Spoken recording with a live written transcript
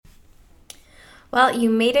Well, you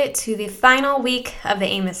made it to the final week of the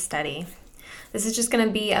Amos study. This is just going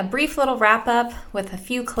to be a brief little wrap-up with a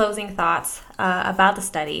few closing thoughts about the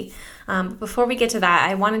study. Before we get to that,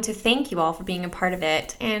 I wanted to thank you all for being a part of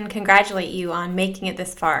it and congratulate you on making it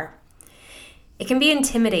this far. It can be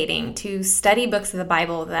intimidating to study books of the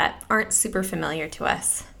Bible that aren't super familiar to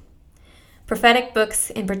us. Prophetic books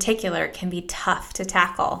in particular can be tough to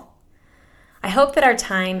tackle. I hope that our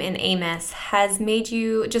time in Amos has made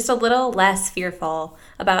you just a little less fearful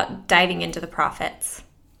about diving into the prophets.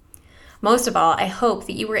 Most of all, I hope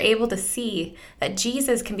that you were able to see that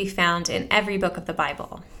Jesus can be found in every book of the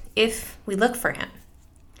Bible, if we look for him.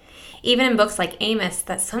 Even in books like Amos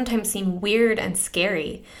that sometimes seem weird and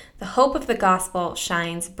scary, the hope of the gospel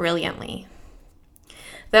shines brilliantly.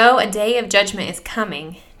 Though a day of judgment is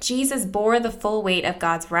coming, Jesus bore the full weight of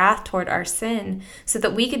God's wrath toward our sin so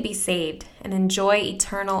that we could be saved and enjoy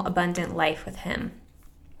eternal, abundant life with him.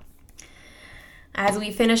 As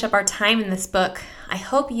we finish up our time in this book, I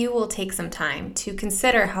hope you will take some time to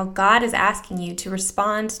consider how God is asking you to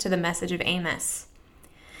respond to the message of Amos.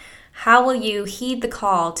 How will you heed the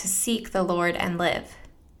call to seek the Lord and live?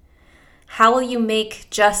 How will you make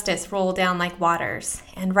justice roll down like waters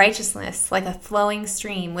and righteousness like a flowing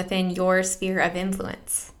stream within your sphere of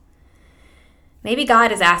influence? Maybe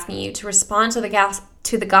God is asking you to respond to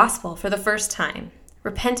the gospel for the first time,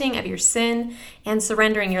 repenting of your sin and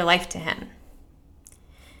surrendering your life to him.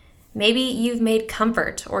 Maybe you've made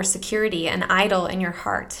comfort or security an idol in your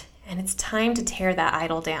heart, and it's time to tear that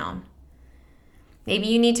idol down. Maybe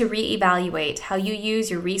you need to reevaluate how you use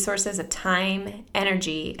your resources of time,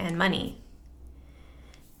 energy, and money.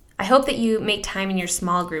 I hope that you make time in your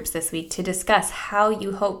small groups this week to discuss how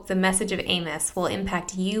you hope the message of Amos will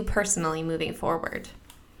impact you personally moving forward.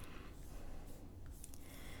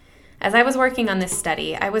 As I was working on this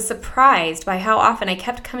study, I was surprised by how often I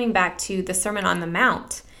kept coming back to the Sermon on the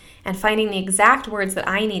Mount and finding the exact words that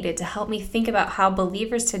I needed to help me think about how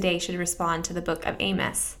believers today should respond to the book of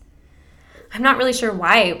Amos. I'm not really sure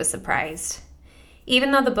why I was surprised.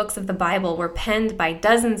 Even though the books of the Bible were penned by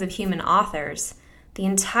dozens of human authors, the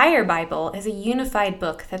entire Bible is a unified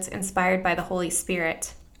book that's inspired by the Holy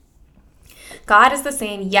Spirit. God is the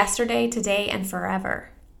same yesterday, today, and forever.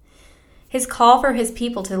 His call for his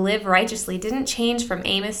people to live righteously didn't change from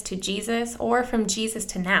Amos to Jesus or from Jesus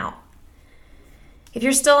to now. If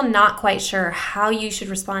you're still not quite sure how you should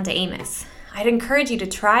respond to Amos, I'd encourage you to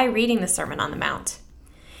try reading the Sermon on the Mount.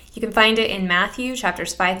 You can find it in Matthew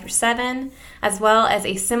chapters 5-7, as well as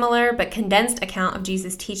a similar but condensed account of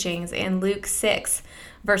Jesus' teachings in Luke 6,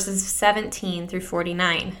 verses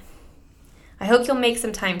 17-49. I hope you'll make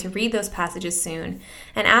some time to read those passages soon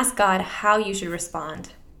and ask God how you should respond.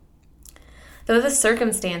 Though the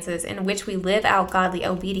circumstances in which we live out godly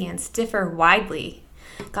obedience differ widely,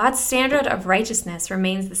 God's standard of righteousness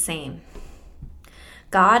remains the same.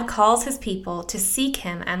 God calls his people to seek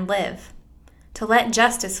him and live, to let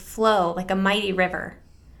justice flow like a mighty river,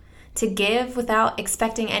 to give without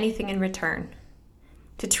expecting anything in return,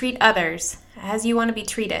 to treat others as you want to be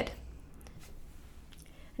treated.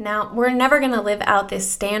 Now, we're never going to live out this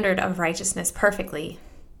standard of righteousness perfectly.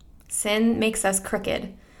 Sin makes us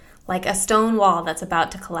crooked, like a stone wall that's about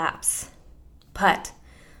to collapse. But,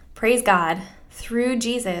 praise God, through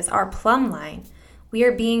Jesus, our plumb line, we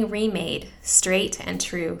are being remade straight and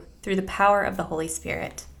true through the power of the Holy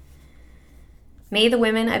Spirit. May the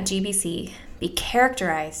women of GBC be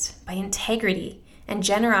characterized by integrity and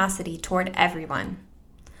generosity toward everyone.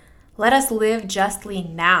 Let us live justly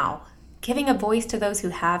now, giving a voice to those who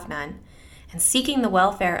have none, and seeking the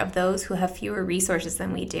welfare of those who have fewer resources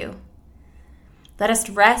than we do. Let us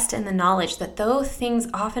rest in the knowledge that though things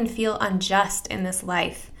often feel unjust in this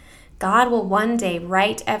life, God will one day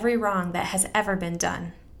right every wrong that has ever been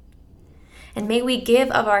done. And may we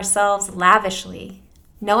give of ourselves lavishly,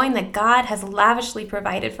 knowing that God has lavishly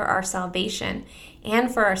provided for our salvation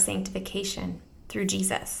and for our sanctification through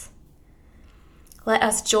Jesus. Let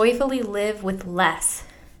us joyfully live with less,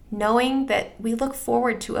 knowing that we look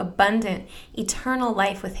forward to abundant, eternal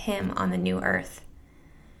life with him on the new earth.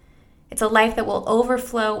 It's a life that will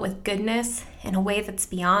overflow with goodness in a way that's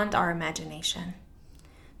beyond our imagination.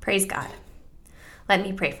 Praise God. Let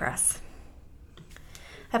me pray for us.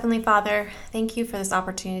 Heavenly Father, thank you for this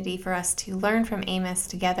opportunity for us to learn from Amos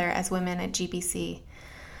together as women at GBC.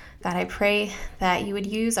 God, I pray that you would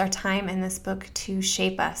use our time in this book to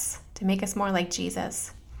shape us, to make us more like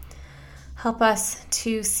Jesus. Help us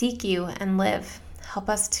to seek you and live. Help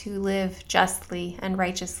us to live justly and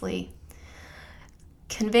righteously.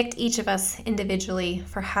 Convict each of us individually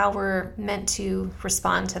for how we're meant to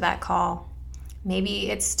respond to that call. Maybe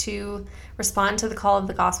it's to respond to the call of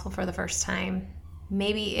the gospel for the first time.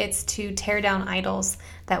 Maybe it's to tear down idols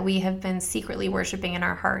that we have been secretly worshiping in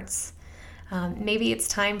our hearts. Maybe it's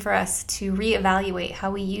time for us to reevaluate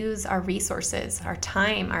how we use our resources, our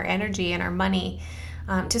time, our energy, and our money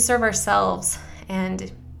to serve ourselves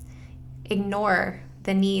and ignore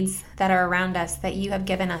the needs that are around us that you have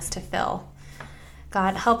given us to fill.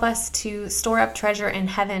 God, help us to store up treasure in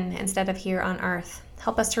heaven instead of here on earth.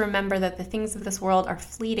 Help us to remember that the things of this world are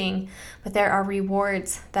fleeting, but there are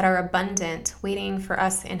rewards that are abundant waiting for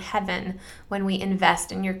us in heaven when we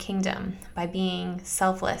invest in your kingdom by being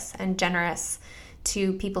selfless and generous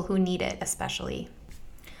to people who need it especially.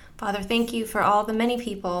 Father, thank you for all the many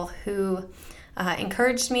people who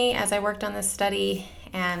encouraged me as I worked on this study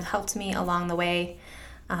and helped me along the way.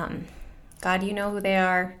 God, you know who they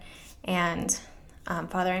are, and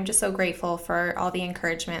Father, I'm just so grateful for all the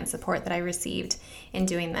encouragement and support that I received in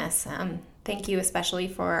doing this. Thank you especially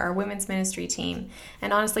for our women's ministry team,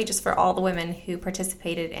 and honestly just for all the women who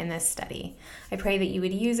participated in this study. I pray that you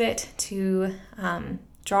would use it to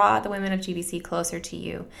draw the women of GBC closer to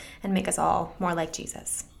you and make us all more like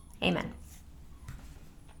Jesus. Amen.